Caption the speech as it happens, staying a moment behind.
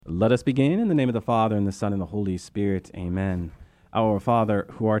Let us begin in the name of the Father, and the Son, and the Holy Spirit. Amen. Our Father,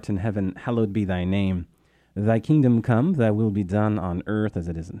 who art in heaven, hallowed be thy name. Thy kingdom come, thy will be done on earth as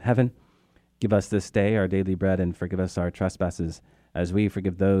it is in heaven. Give us this day our daily bread, and forgive us our trespasses, as we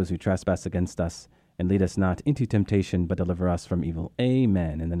forgive those who trespass against us. And lead us not into temptation, but deliver us from evil.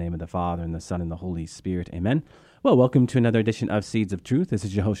 Amen. In the name of the Father, and the Son, and the Holy Spirit. Amen. Well, welcome to another edition of Seeds of Truth. This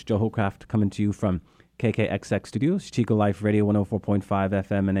is your host, Joe Holcraft, coming to you from KKXX Studios, Chico Life Radio 104.5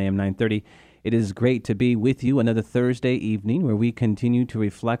 FM and AM 930. It is great to be with you another Thursday evening where we continue to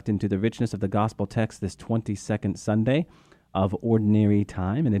reflect into the richness of the gospel text this 22nd Sunday of Ordinary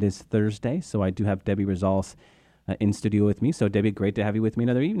Time, and it is Thursday, so I do have Debbie Rosales in studio with me. So, Debbie, great to have you with me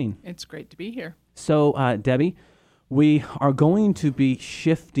another evening. It's great to be here. So, Debbie, we are going to be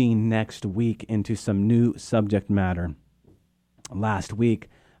shifting next week into some new subject matter. Last week,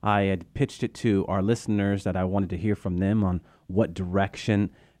 I had pitched it to our listeners that I wanted to hear from them on what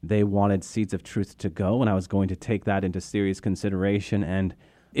direction they wanted Seeds of Truth to go, and I was going to take that into serious consideration, and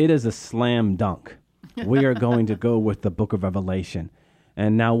it is a slam dunk. We are going to go with the book of Revelation.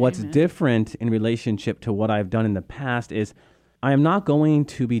 And now what's Amen. different in relationship to what I've done in the past is I am not going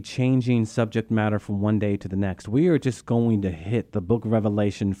to be changing subject matter from one day to the next. We are just going to hit the book of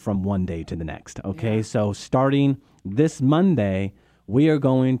Revelation from one day to the next, okay? Yeah. So starting this Monday, we are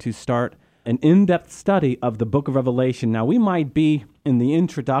going to start an in-depth study of the book of Revelation. Now, we might be in the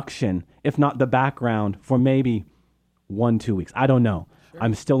introduction, if not the background, for maybe 1-2 weeks. I don't know. Sure.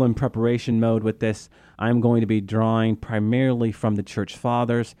 I'm still in preparation mode with this. I'm going to be drawing primarily from the church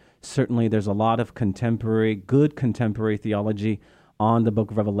fathers. Certainly, there's a lot of good contemporary theology on the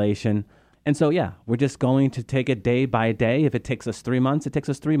book of Revelation. And so, yeah, we're just going to take it day by day. If it takes us 3 months, it takes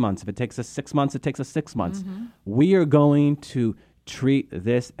us 3 months. If it takes us 6 months, it takes us 6 months. Mm-hmm. We are going to treat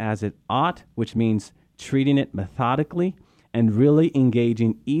this as it ought, which means treating it methodically and really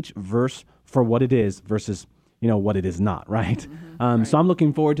engaging each verse for what it is versus, what it is not, right? Mm-hmm. Right. So I'm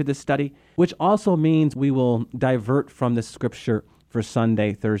looking forward to this study, which also means we will divert from the scripture for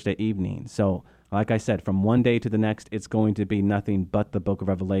Sunday, Thursday evening. So, like I said, from one day to the next, it's going to be nothing but the book of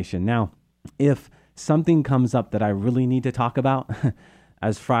Revelation. Now, if something comes up that I really need to talk about,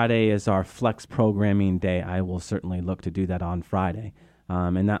 as Friday is our flex programming day, I will certainly look to do that on Friday.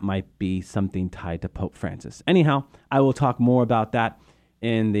 And that might be something tied to Pope Francis. Anyhow, I will talk more about that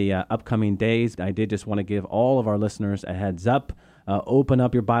in the upcoming days. I did just want to give all of our listeners a heads up. Open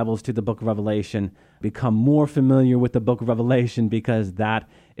up your Bibles to the book of Revelation. Become more familiar with the book of Revelation, because that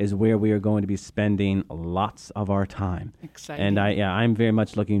is where we are going to be spending lots of our time. Exciting. And I'm very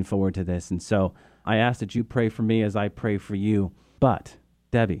much looking forward to this. And so I ask that you pray for me as I pray for you. But,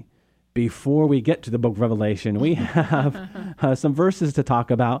 Debbie, before we get to the book of Revelation, we have some verses to talk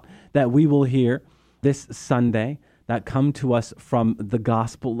about that we will hear this Sunday that come to us from the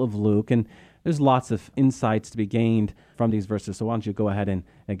Gospel of Luke. And there's lots of insights to be gained from these verses. So why don't you go ahead and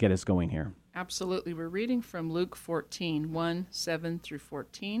get us going here? Absolutely. We're reading from Luke 14, 1, 7 through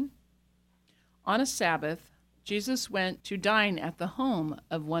 14. On a Sabbath, Jesus went to dine at the home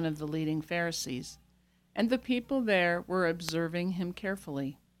of one of the leading Pharisees, and the people there were observing him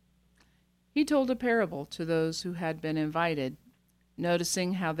carefully. He told a parable to those who had been invited,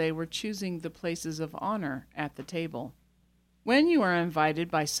 noticing how they were choosing the places of honor at the table. When you are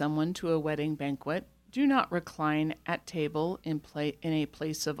invited by someone to a wedding banquet, do not recline at table in a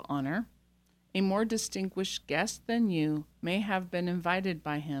place of honor. A more distinguished guest than you may have been invited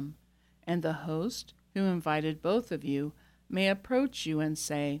by him, and the host, who invited both of you, may approach you and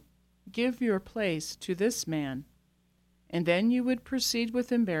say, "Give your place to this man." And then you would proceed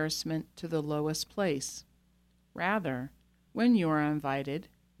with embarrassment to the lowest place. Rather, when you are invited,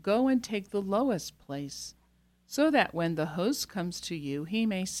 go and take the lowest place, so that when the host comes to you, he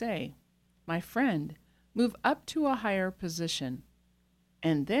may say, "My friend, move up to a higher position."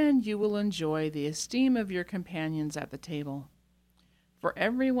 And then you will enjoy the esteem of your companions at the table. For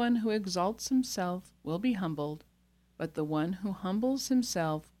everyone who exalts himself will be humbled, but the one who humbles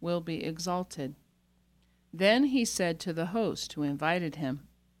himself will be exalted. Then he said to the host who invited him,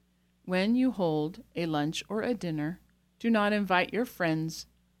 "When you hold a lunch or a dinner, do not invite your friends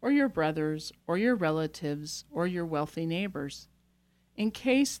or your brothers or your relatives or your wealthy neighbors, in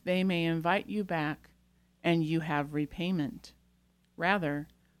case they may invite you back and you have repayment. Rather,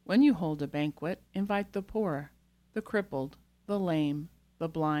 when you hold a banquet, invite the poor, the crippled, the lame, the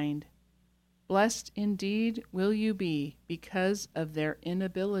blind. Blessed indeed will you be because of their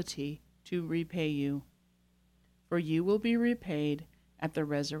inability to repay you, for you will be repaid at the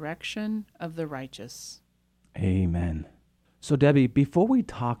resurrection of the righteous." Amen. So, Debbie, before we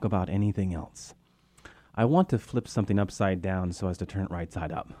talk about anything else, I want to flip something upside down so as to turn it right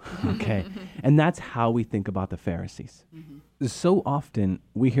side up. Okay. And that's how we think about the Pharisees. So often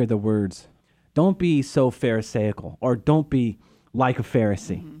we hear the words, don't be so Pharisaical, or don't be like a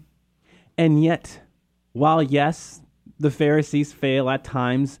Pharisee. And yet, while yes, the Pharisees fail at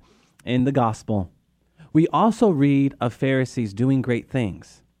times in the gospel, we also read of Pharisees doing great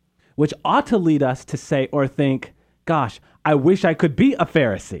things, which ought to lead us to say or think, gosh, I wish I could be a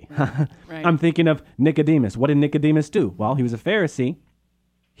Pharisee. Right. I'm thinking of Nicodemus. What did Nicodemus do? Well, he was a Pharisee.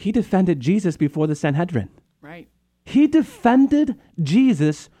 He defended Jesus before the Sanhedrin. Right. He defended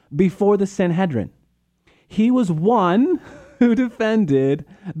Jesus before the Sanhedrin. He was one who defended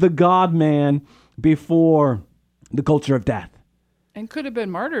the God-man before the culture of death. And could have been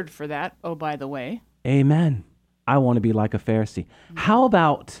martyred for that, oh, by the way. Amen. I want to be like a Pharisee. How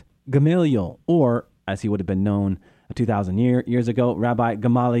about Gamaliel, or as he would have been known 2,000 years ago, Rabbi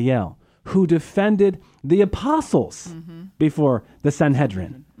Gamaliel, who defended the apostles before the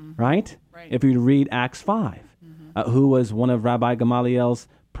Sanhedrin, right? If you read Acts 5, who was one of Rabbi Gamaliel's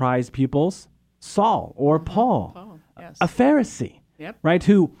prized pupils? Saul or Paul, Oh, yes. a Pharisee, Yep. right?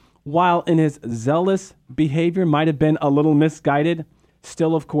 Who, while in his zealous behavior might have been a little misguided,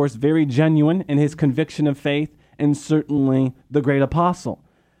 still, of course, very genuine in his conviction of faith, and certainly the great apostle,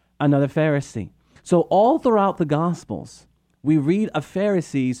 another Pharisee. So all throughout the Gospels, we read of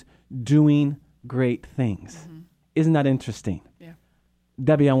Pharisees doing great things. Isn't that interesting? Yeah.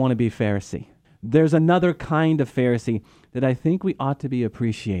 Debbie, I want to be a Pharisee. There's another kind of Pharisee that I think we ought to be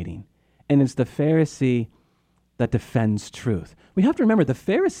appreciating, and it's the Pharisee that defends truth. We have to remember the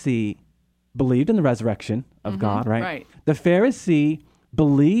Pharisee believed in the resurrection of God, right? Right. The Pharisee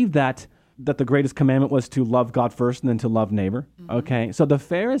believed that the greatest commandment was to love God first and then to love neighbor. Okay, so the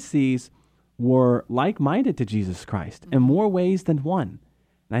Pharisees were like-minded to Jesus Christ in more ways than one.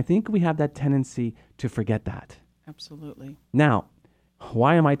 And I think we have that tendency to forget that. Absolutely. Now,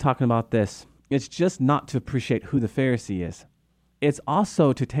 why am I talking about this? It's just not to appreciate who the Pharisee is. It's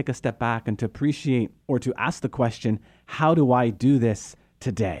also to take a step back and to appreciate or to ask the question, how do I do this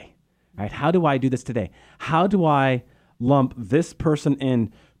today? Right? How do I do this today? How do I lump this person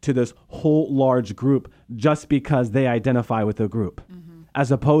in to this whole large group just because they identify with the group,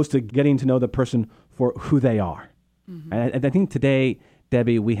 as opposed to getting to know the person for who they are? And I think today,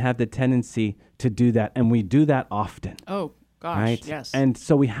 Debbie, we have the tendency to do that, and we do that often. Oh, gosh, Right? yes. And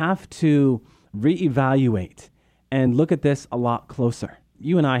so we have to reevaluate and look at this a lot closer.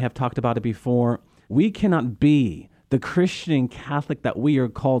 You and I have talked about it before. We cannot be the Christian Catholic that we are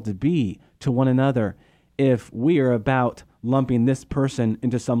called to be to one another if we are about lumping this person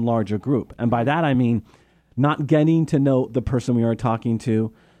into some larger group. And by that I mean not getting to know the person we are talking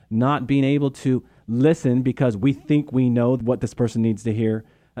to, not being able to listen because we think we know what this person needs to hear.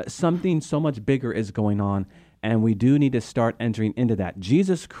 Something so much bigger is going on, and we do need to start entering into that.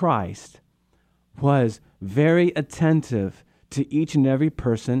 Jesus Christ was very attentive to each and every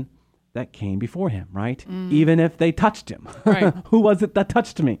person that came before him, right? Even if they touched him. Right. Who was it that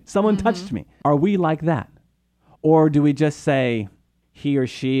touched me? Someone touched me. Are we like that? Or do we just say he or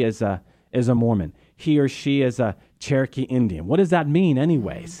she is a Mormon? He or she is a Cherokee Indian? What does that mean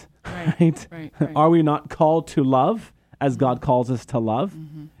anyways? Right. Right. Are we not called to love as God calls us to love?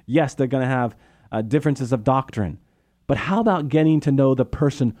 Yes, they're going to have differences of doctrine. But how about getting to know the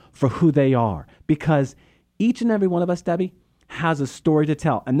person for who they are? Because each and every one of us, Debbie, has a story to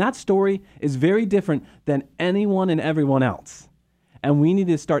tell. And that story is very different than anyone and everyone else. And we need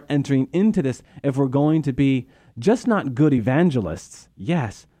to start entering into this if we're going to be just not good evangelists,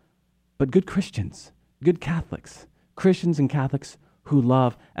 yes, but good Christians, good Catholics, Christians and Catholics who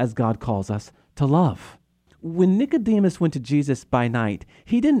love as God calls us to love. When Nicodemus went to Jesus by night,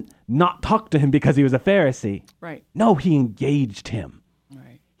 he didn't not talk to him because he was a Pharisee. Right. No, he engaged him.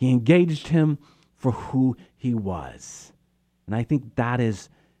 Right. He engaged him for who he was. And I think that is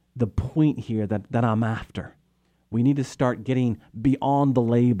the point here that I'm after. We need to start getting beyond the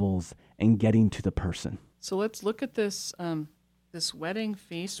labels and getting to the person. So let's look at this this wedding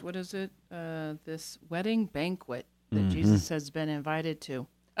feast. What is it? This wedding banquet that Jesus has been invited to.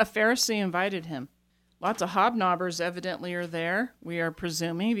 A Pharisee invited him. Lots of hobnobbers evidently are there, we are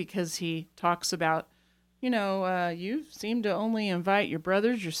presuming, because he talks about, you seem to only invite your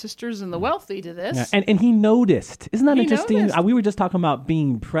brothers, your sisters, and the wealthy to this. Yeah, and he noticed. Isn't that He interesting? noticed. We were just talking about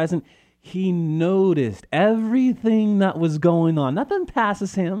being present. He noticed everything that was going on. Nothing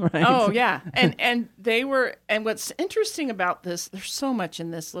passes him, right? Oh, yeah. And they were, and what's interesting about this, there's so much in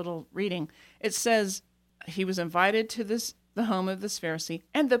this little reading. It says he was invited to the home of this Pharisee,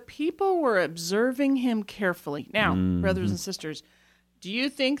 and the people were observing him carefully. Now, brothers and sisters, do you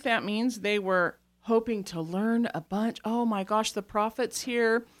think that means they were hoping to learn a bunch. Oh my gosh, the prophet's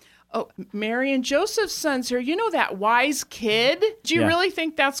here. Oh, Mary and Joseph's son's here. You know that wise kid? Do you really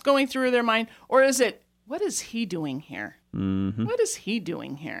think that's going through their mind? Or is it, what is he doing here? Mm-hmm. What is he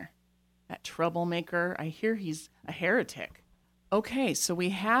doing here? That troublemaker. I hear he's a heretic. Okay, so we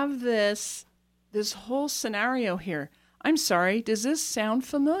have this whole scenario here. I'm sorry, does this sound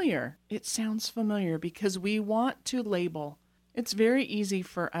familiar? It sounds familiar because we want to label. It's very easy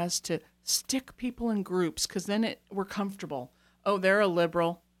for us to stick people in groups because then we're comfortable. Oh, they're a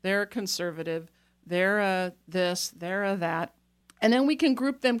liberal. They're a conservative, they're a this, they're a that. And then we can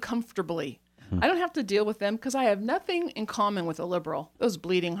group them comfortably. I don't have to deal with them because I have nothing in common with a liberal, those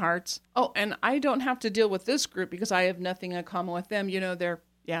bleeding hearts. Oh, and I don't have to deal with this group because I have nothing in common with them. You know, they're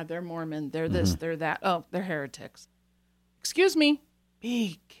Mormon, they're this, they're that. Oh, they're heretics. Excuse me,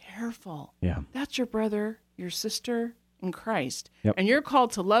 be careful. Yeah. That's your brother, your sister, in Christ. Yep. And you're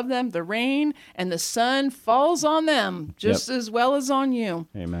called to love them. The rain and the sun falls on them just as well as on you.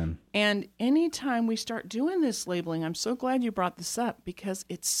 Amen. And anytime we start doing this labeling, I'm so glad you brought this up because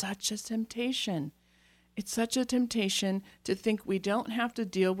it's such a temptation. It's such a temptation to think we don't have to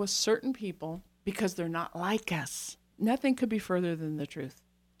deal with certain people because they're not like us. Nothing could be further than the truth.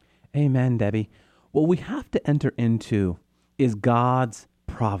 Amen, Debbie. What we have to enter into is God's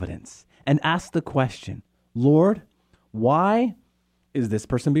providence and ask the question, Lord, why is this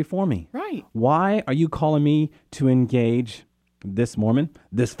person before me? Right. Why are you calling me to engage this Mormon,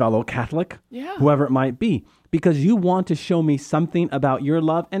 this fellow Catholic, Yeah. whoever it might be? Because you want to show me something about your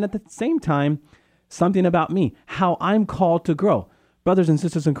love and at the same time, something about me, how I'm called to grow. Brothers and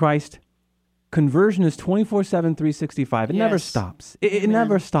sisters in Christ, conversion is 24/7, 365. It never Yes. stops. It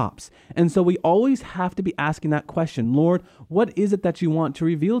never stops. And so we always have to be asking that question, Lord, what is it that you want to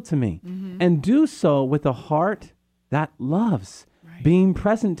reveal to me? And do so with a heart that loves being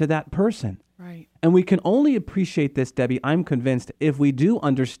present to that person. Right. And we can only appreciate this, Debbie, I'm convinced, if we do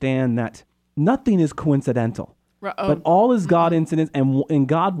understand that nothing is coincidental, but all is God incidents, and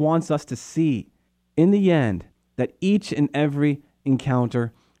God wants us to see in the end that each and every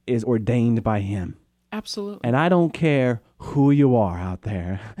encounter is ordained by Him. Absolutely. And I don't care who you are out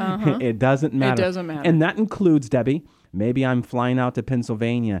there. It doesn't matter. It doesn't matter. And that includes, Debbie, maybe I'm flying out to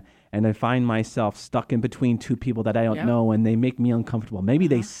Pennsylvania and I find myself stuck in between two people that I don't know and they make me uncomfortable. Maybe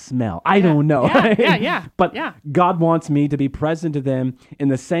they smell. I don't know. But God wants me to be present to them in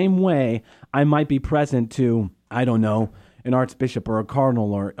the same way I might be present to, I don't know, an archbishop or a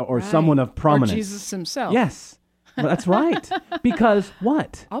cardinal or someone of prominence. Or Jesus himself. Yes. Well, that's right. Because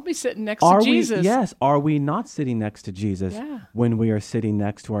what? I'll be sitting next to Jesus. Are we not sitting next to Jesus when we are sitting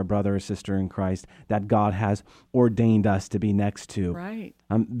next to our brother or sister in Christ that God has ordained us to be next to? Right.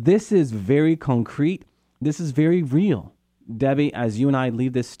 This is very concrete. This is very real. Debbie, as you and I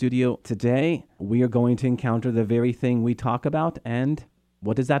leave this studio today, we are going to encounter the very thing we talk about. And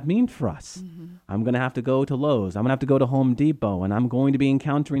what does that mean for us? I'm going to have to go to Lowe's. I'm going to have to go to Home Depot, and I'm going to be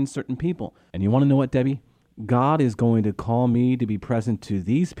encountering certain people. And you want to know what, Debbie? God is going to call me to be present to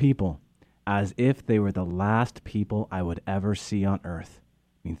these people as if they were the last people I would ever see on earth.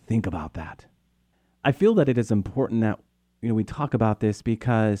 I mean, think about that. I feel that it is important that we talk about this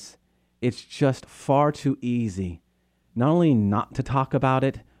because it's just far too easy not only not to talk about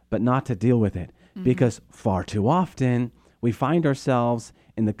it, but not to deal with it. Because far too often we find ourselves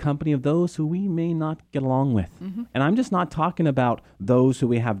in the company of those who we may not get along with. And I'm just not talking about those who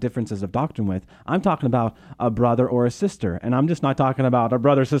we have differences of doctrine with. I'm talking about a brother or a sister. And I'm just not talking about a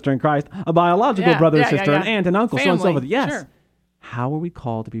brother or sister in Christ, a biological brother or sister, an aunt and uncle, Family. so on and so forth. Yes. Sure. How are we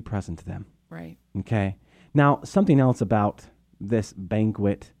called to be present to them? Right. Okay. Now, something else about this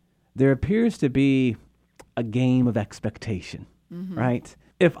banquet, there appears to be a game of expectation, right?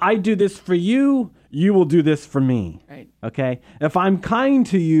 If I do this for you, you will do this for me. Right. Okay? If I'm kind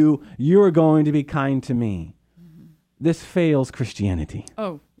to you, you are going to be kind to me. This fails Christianity.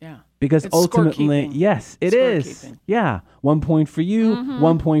 Oh, yeah. Because It's ultimately, scorekeeping. yes, it is. Scorekeeping. Yeah. 1 point for you,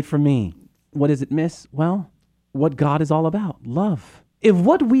 1 point for me. What does it miss? Well, what God is all about, love. If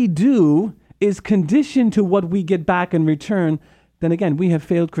what we do is conditioned to what we get back in return, then again, we have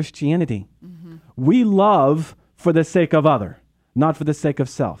failed Christianity. We love for the sake of other, not for the sake of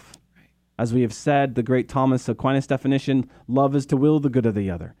self. As we have said, the great Thomas Aquinas definition, love is to will the good of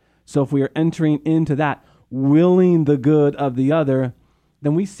the other. So if we are entering into that, willing the good of the other,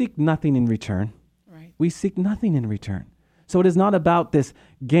 then we seek nothing in return. Right. We seek nothing in return. So it is not about this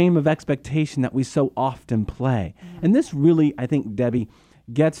game of expectation that we so often play. And this really, I think, Debbie,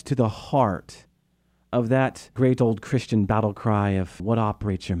 gets to the heart of that great old Christian battle cry of what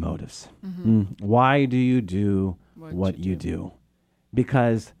operates your motives. Why do you do what you do?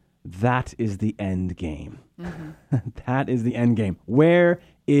 Because that is the end game. That is the end game. Where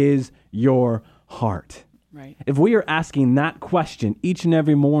is your heart? Right. If we are asking that question each and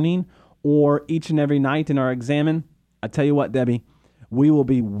every morning or each and every night in our examine, I tell you what, Debbie, we will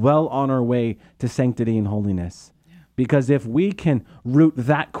be well on our way to sanctity and holiness. Yeah. Because if we can root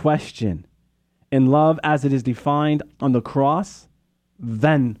that question in love as it is defined on the cross,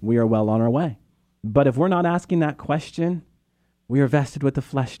 then we are well on our way. But if we're not asking that question, we are vested with the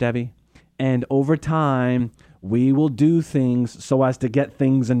flesh, Debbie. And over time, we will do things so as to get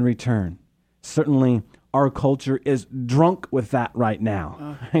things in return. Certainly, our culture is drunk with that right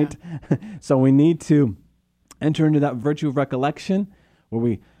now, right? Yeah. So we need to enter into that virtue of recollection where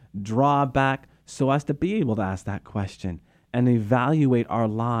we draw back so as to be able to ask that question and evaluate our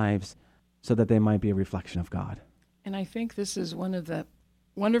lives so that they might be a reflection of God. And I think this is one of the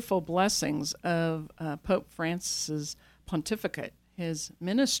wonderful blessings of Pope Francis's pontificate, his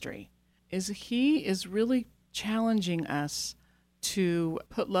ministry, is he is really challenging us to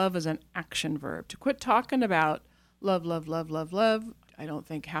put love as an action verb, to quit talking about love, love, love, love, love. I don't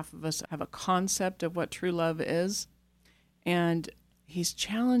think half of us have a concept of what true love is. And he's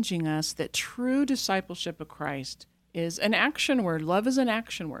challenging us that true discipleship of Christ is an action word. Love is an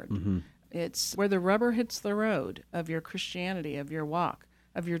action word. Mm-hmm. It's where the rubber hits the road of your Christianity, of your walk,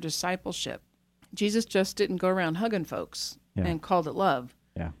 of your discipleship. Jesus just didn't go around hugging folks and called it love.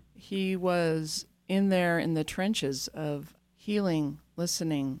 Yeah. He was in there in the trenches of healing,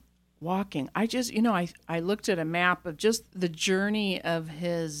 listening, walking. I looked at a map of just the journey of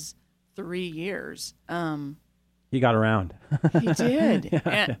his 3 years. He got around. He did.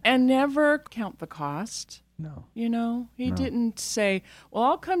 And never count the cost. No. He didn't say, well,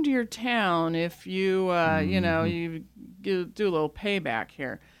 I'll come to your town if you, you do a little payback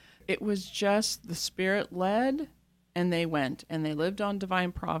here. It was just the Spirit led, and they went, and they lived on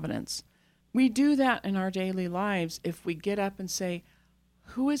divine providence. We do that in our daily lives if we get up and say,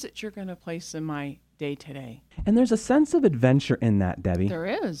 who is it you're going to place in my day today? And there's a sense of adventure in that, Debbie. There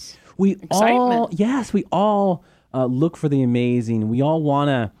is. Excitement. We all look for the amazing. We all want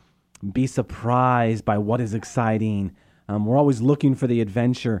to be surprised by what is exciting. We're always looking for the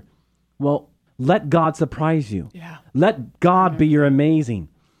adventure. Well, let God surprise you. Yeah. Let God be your amazing.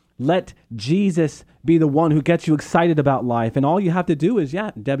 Let Jesus be the one who gets you excited about life. And all you have to do is,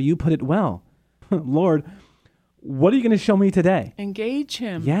 Debbie, you put it well. Lord, what are you going to show me today? Engage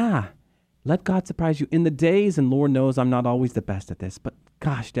him. Yeah. Let God surprise you. In the days, and Lord knows I'm not always the best at this, but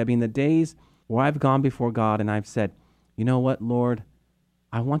gosh, Debbie, in the days where I've gone before God and I've said, you know what, Lord,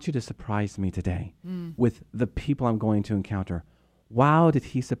 I want you to surprise me today with the people I'm going to encounter. Wow, did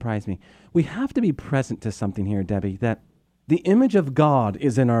he surprise me? We have to be present to something here, Debbie, that the image of God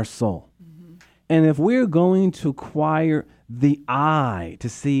is in our soul. Mm-hmm. And if we're going to acquire the eye to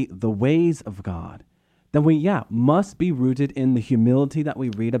see the ways of God, then we, must be rooted in the humility that we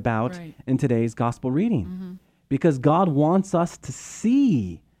read about in today's gospel reading. Mm-hmm. Because God wants us to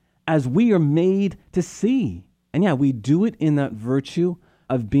see as we are made to see. And we do it in that virtue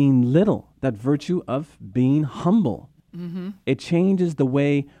of being little, that virtue of being humble. Mm-hmm. It changes the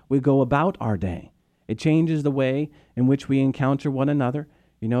way we go about our day. It changes the way in which we encounter one another.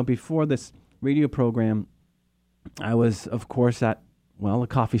 Before this radio program, I was, of course, at, a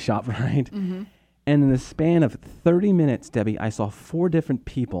coffee shop, right? Mm-hmm. And in the span of 30 minutes, Debbie, I saw 4 different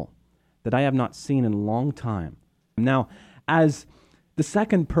people that I have not seen in a long time. Now, as the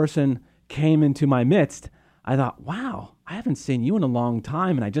second person came into my midst, I thought, wow, I haven't seen you in a long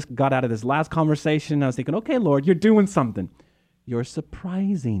time. And I just got out of this last conversation. And I was thinking, okay, Lord, you're doing something. You're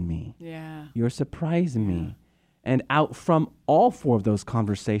surprising me. Yeah. You're surprising me. And out from all 4 of those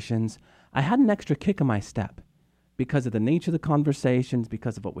conversations, I had an extra kick in my step because of the nature of the conversations,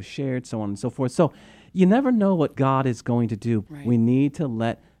 because of what was shared, so on and so forth. So you never know what God is going to do. Right. We need to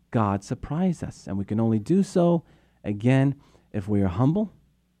let God surprise us. And we can only do so, again, if we are humble,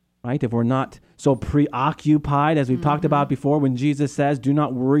 right? If we're not so preoccupied, as we've talked about before, when Jesus says, do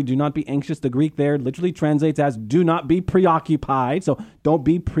not worry, do not be anxious. The Greek there literally translates as do not be preoccupied. So don't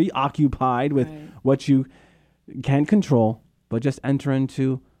be preoccupied with what you can't control, but just enter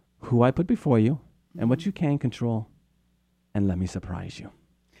into who I put before you and what you can control, and let me surprise you.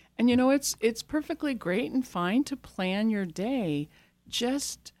 And it's perfectly great and fine to plan your day.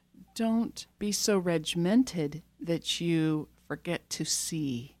 Just don't be so regimented that you forget to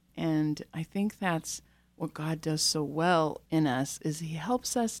see. And I think that's what God does so well in us, is he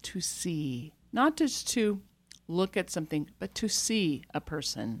helps us to see, not just to look at something, but to see a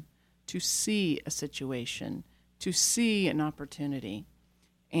person, to see a situation, to see an opportunity.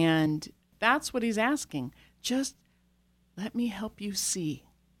 And that's what he's asking. Just let me help you see.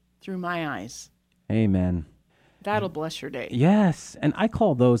 through my eyes. Amen. That'll bless your day. Yes, and I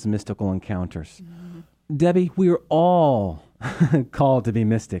call those mystical encounters. Debbie, we are all called to be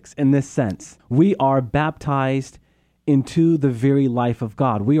mystics in this sense. We are baptized into the very life of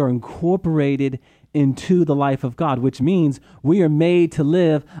God. We are incorporated into the life of God, which means we are made to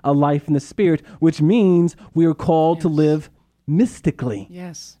live a life in the Spirit, which means we are called to live mystically.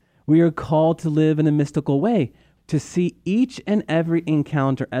 Yes. We are called to live in a mystical way, to see each and every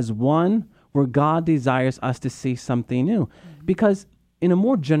encounter as one where God desires us to see something new. Because in a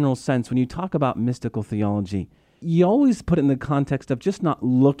more general sense, when you talk about mystical theology, you always put it in the context of just not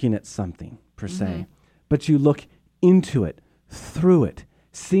looking at something per se, but you look into it, through it,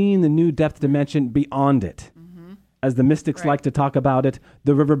 seeing the new depth dimension beyond it. As the mystics like to talk about it,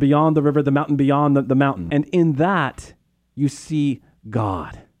 the river beyond the river, the mountain beyond the mountain. And in that, you see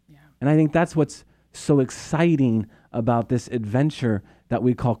God. Yeah. And I think that's what's so exciting about this adventure that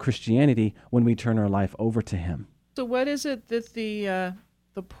we call Christianity when we turn our life over to Him. So what is it that the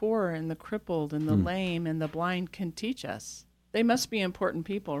poor and the crippled and the lame and the blind can teach us? They must be important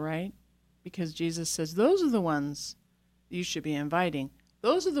people, right? Because Jesus says those are the ones you should be inviting.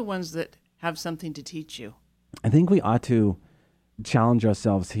 Those are the ones that have something to teach you. I think we ought to challenge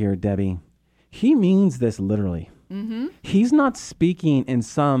ourselves here, Debbie. He means this literally. He's not speaking in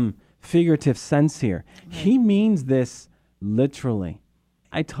some figurative sense here. Right. He means this literally.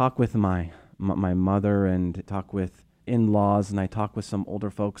 I talk with my mother and talk with in-laws, and I talk with some older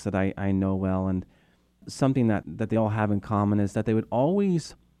folks that I know well, and something that they all have in common is that they would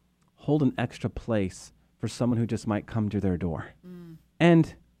always hold an extra place for someone who just might come to their door.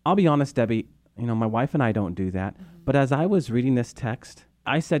 And I'll be honest, Debbie, my wife and I don't do that. But as I was reading this text,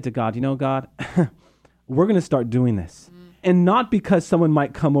 I said to God, God, we're going to start doing this. And not because someone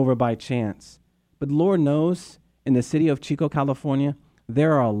might come over by chance, but Lord knows in the city of Chico, California,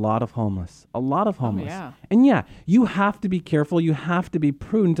 there are a lot of homeless. Oh, yeah. And yeah, you have to be careful. You have to be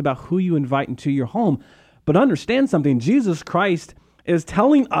prudent about who you invite into your home. But understand something. Jesus Christ is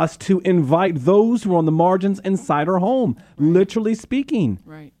telling us to invite those who are on the margins inside our home, literally speaking.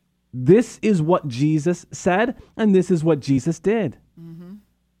 Right. This is what Jesus said, and this is what Jesus did.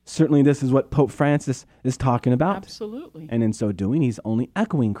 Certainly, this is what Pope Francis is talking about. Absolutely. And in so doing, he's only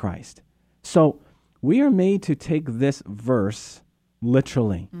echoing Christ. So we are made to take this verse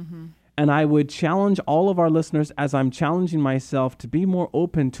literally. And I would challenge all of our listeners, as I'm challenging myself, to be more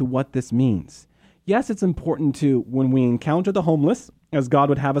open to what this means. Yes, it's important to, when we encounter the homeless, as God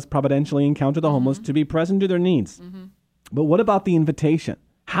would have us providentially encounter the homeless, to be present to their needs. But what about the invitation?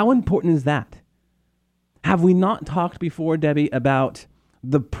 How important is that? Have we not talked before, Debbie, about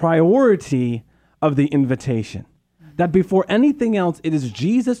the priority of the invitation? That before anything else, it is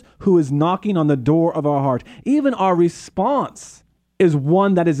Jesus who is knocking on the door of our heart. Even our response is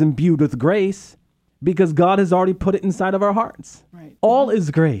one that is imbued with grace because God has already put it inside of our hearts. Right. All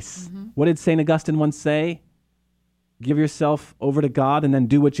is grace. What did St. Augustine once say? Give yourself over to God and then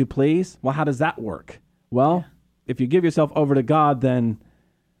do what you please. Well, how does that work? Well, if you give yourself over to God, then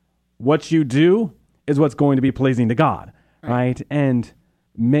what you do is what's going to be pleasing to God, right? And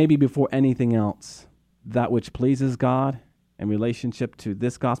maybe before anything else, that which pleases God in relationship to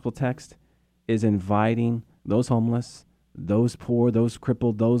this gospel text is inviting those homeless, those poor, those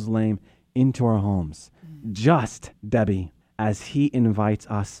crippled, those lame into our homes. Just, Debbie, as He invites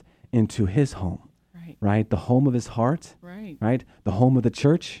us into His home, right? The home of His heart, right? The home of the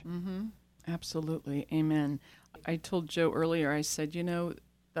church. Absolutely. Amen. I told Joe earlier, I said,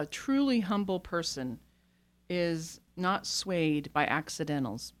 a truly humble person is not swayed by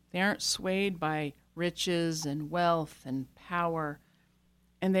accidentals. They aren't swayed by riches and wealth and power.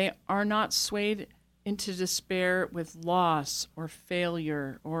 And they are not swayed into despair with loss or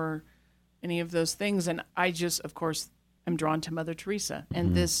failure or any of those things. And I just, of course, am drawn to Mother Teresa.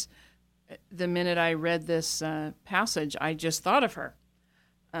 And the minute I read this passage, I just thought of her.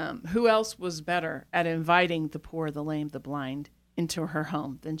 Who else was better at inviting the poor, the lame, the blind into her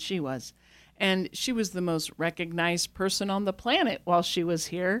home than she was? And she was the most recognized person on the planet while she was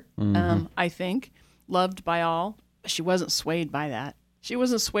here, I think, loved by all. She wasn't swayed by that. She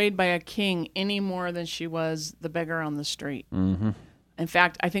wasn't swayed by a king any more than she was the beggar on the street. In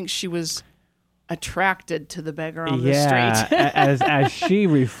fact, I think she was attracted to the beggar on the street. as she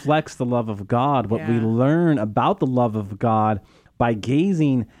reflects the love of God, what we learn about the love of God by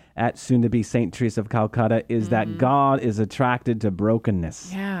gazing at soon-to-be St. Teresa of Calcutta is that God is attracted to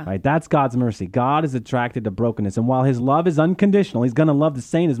brokenness. Right? That's God's mercy. God is attracted to brokenness. And while His love is unconditional, He's going to love the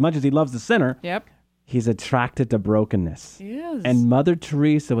saint as much as He loves the sinner. He's attracted to brokenness. He is. And Mother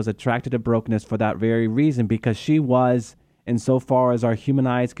Teresa was attracted to brokenness for that very reason, because she was insofar as our human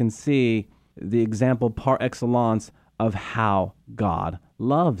eyes can see, the example par excellence of how God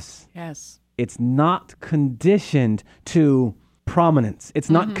loves. Yes. It's not conditioned to prominence. It's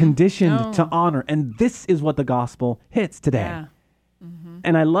not conditioned to honor. And this is what the gospel hits today. Yeah.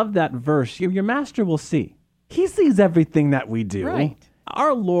 And I love that verse. Your master will see. He sees everything that we do. Right.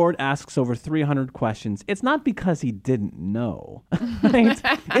 Our Lord asks over 300 questions. It's not because he didn't know, right?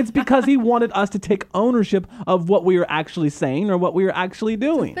 It's because he wanted us to take ownership of what we are actually saying or what we are actually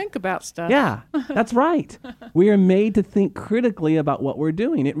doing. Think about stuff. Yeah, that's right. We are made to think critically about what we're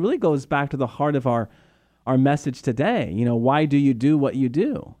doing. It really goes back to the heart of our message today. Why do you do what you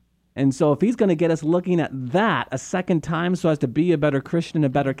do? And so if he's going to get us looking at that a second time so as to be a better Christian, a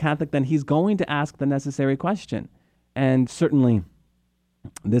better Catholic, then he's going to ask the necessary question. And certainly,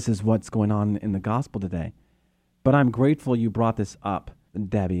 this is what's going on in the gospel today. But I'm grateful you brought this up,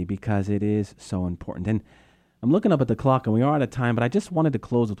 Debbie, because it is so important. And I'm looking up at the clock, and we are out of time, but I just wanted to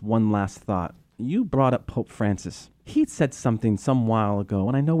close with one last thought. You brought up Pope Francis. He said something some while ago,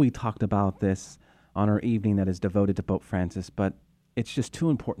 and I know we talked about this on our evening that is devoted to Pope Francis, but it's just too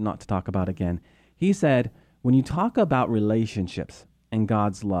important not to talk about again. He said, when you talk about relationships and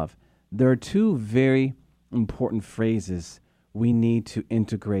God's love, there are two very important phrases we need to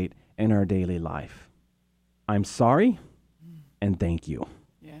integrate in our daily life. I'm sorry and thank you.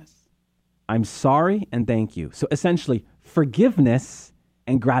 Yes. I'm sorry and thank you. So essentially, forgiveness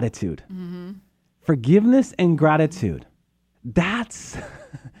and gratitude. Forgiveness and gratitude. That's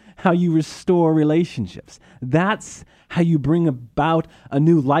how you restore relationships. That's how you bring about a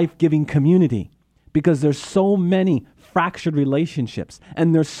new life-giving community, because there's so many fractured relationships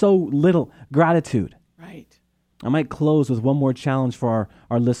and there's so little gratitude. Right. I might close with one more challenge for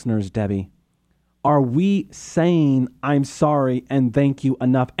our listeners, Debbie. Are we saying, I'm sorry and thank you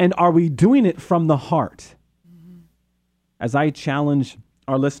enough? And are we doing it from the heart? As I challenge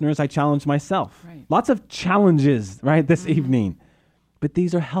our listeners, I challenge myself. Right. Lots of challenges, right, this evening. But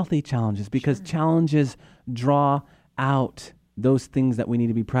these are healthy challenges, because challenges draw out those things that we need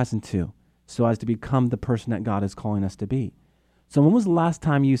to be present to so as to become the person that God is calling us to be. So when was the last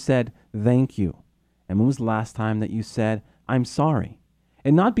time you said thank you? And when was the last time that you said, I'm sorry?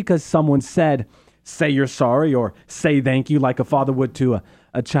 And not because someone said, say you're sorry or say thank you like a father would to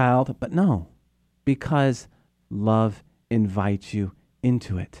a child, but no, because love invites you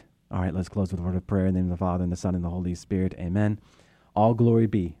into it. All right, let's close with a word of prayer in the name of the Father and the Son and the Holy Spirit. Amen. All glory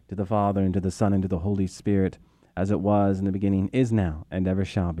be to the Father and to the Son and to the Holy Spirit, as it was in the beginning, is now, and ever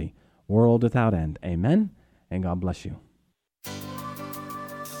shall be, world without end. Amen. And God bless you.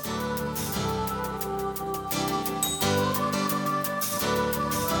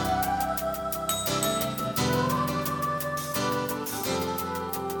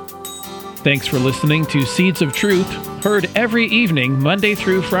 Thanks for listening to Seeds of Truth, heard every evening, Monday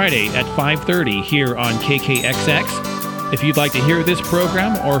through Friday at 5:30 here on KKXX. If you'd like to hear this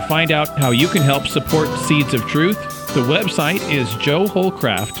program or find out how you can help support Seeds of Truth, the website is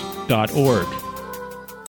joeholcraft.org.